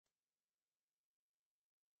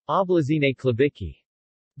Obložené chlebíčky,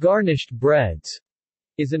 garnished breads,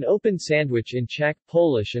 is an open sandwich in Czech,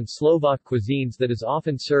 Polish and Slovak cuisines that is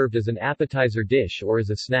often served as an appetizer dish or as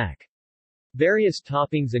a snack. Various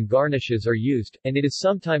toppings and garnishes are used, and it is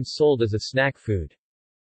sometimes sold as a snack food.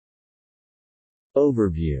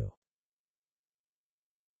 Overview.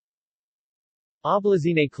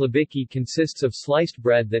 Obložené chlebíčky consists of sliced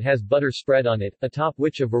bread that has butter spread on it, atop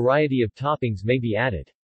which a variety of toppings may be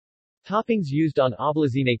added. Toppings used on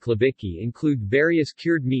obložené chlebíčky include various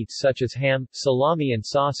cured meats such as ham, salami and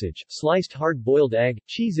sausage, sliced hard-boiled egg,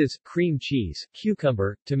 cheeses, cream cheese,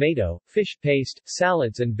 cucumber, tomato, fish paste,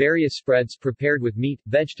 salads and various spreads prepared with meat,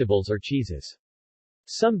 vegetables or cheeses.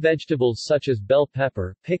 Some vegetables such as bell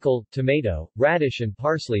pepper, pickle, tomato, radish and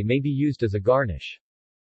parsley may be used as a garnish.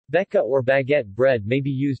 Becca or baguette bread may be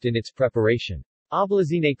used in its preparation.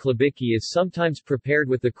 Obložené chlebíčky is sometimes prepared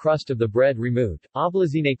with the crust of the bread removed.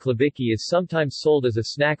 Obložené chlebíčky is sometimes sold as a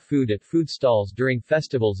snack food at food stalls during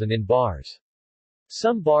festivals and in bars.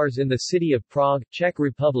 Some bars in the city of Prague, Czech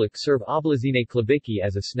Republic serve obložené chlebíčky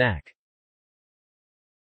as a snack.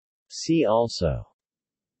 See also: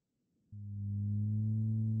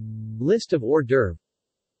 List of hors d'oeuvre,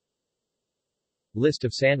 List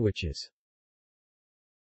of sandwiches.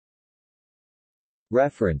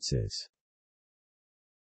 References.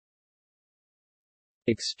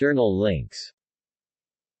 External links.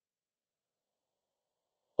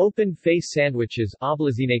 Open face sandwiches,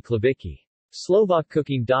 obložené chlebíčky.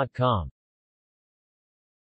 SlovakCooking.com